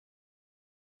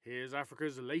Here's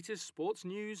Africa's latest sports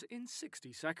news in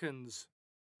 60 seconds.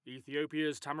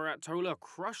 Ethiopia's Tamarat Tola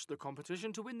crushed the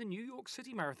competition to win the New York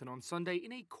City Marathon on Sunday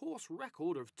in a course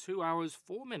record of 2 hours,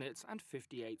 4 minutes and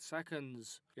 58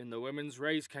 seconds. In the women's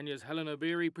race, Kenya's Helen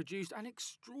Obiri produced an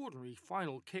extraordinary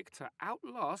final kick to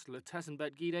outlast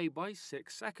Letesenbet Gide by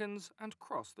 6 seconds and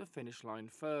cross the finish line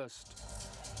first.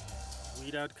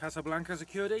 Wydad Casablanca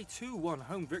secured a 2-1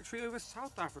 home victory over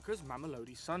South Africa's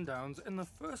Mamelodi Sundowns in the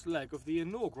first leg of the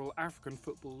inaugural African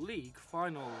Football League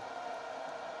final.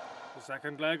 The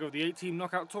second leg of the 8-team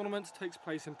knockout tournament takes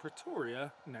place in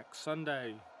Pretoria next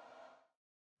Sunday.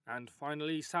 And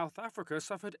finally, South Africa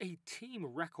suffered a team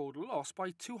record loss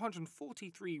by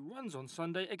 243 runs on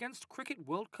Sunday against Cricket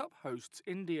World Cup hosts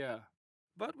India.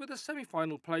 But with a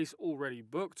semi-final place already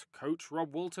booked, coach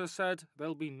Rob Walter said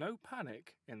there'll be no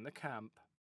panic in the camp.